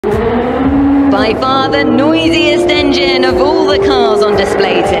By far the noisiest engine of all the cars on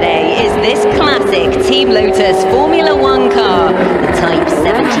display today is this classic Team Lotus Formula One car, the Type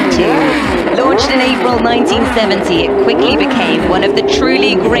 72. Launched in April 1970, it quickly became one of the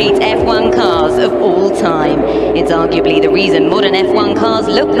truly great F1 cars of all time. It's arguably the reason modern F1 cars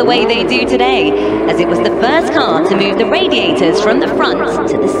look the way they do today, as it was the first car to move the radiators from the front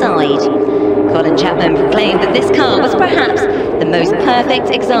to the side. Colin Chapman proclaimed that this car was perhaps the most perfect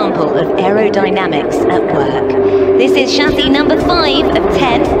example of aerodynamics at work. This is chassis number 5 of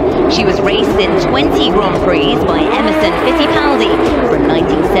 10. She was raced in 20 Grand Prix by Emerson Fittipaldi from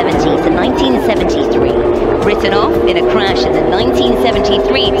 1970 to 1973. Written off in a crash in the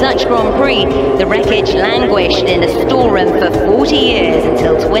 1973 Dutch Grand Prix, the wreckage languished in a storeroom for 40 years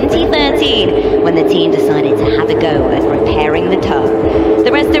until 2013, when the team decided to have a go at repairing the tub.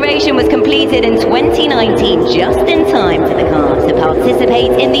 The restoration was completed in 2019, just in time for the car to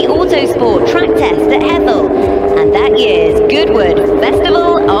participate in the Autosport track test at Hethel and that year's Goodwood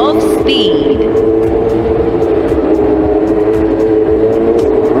Festival of Speed.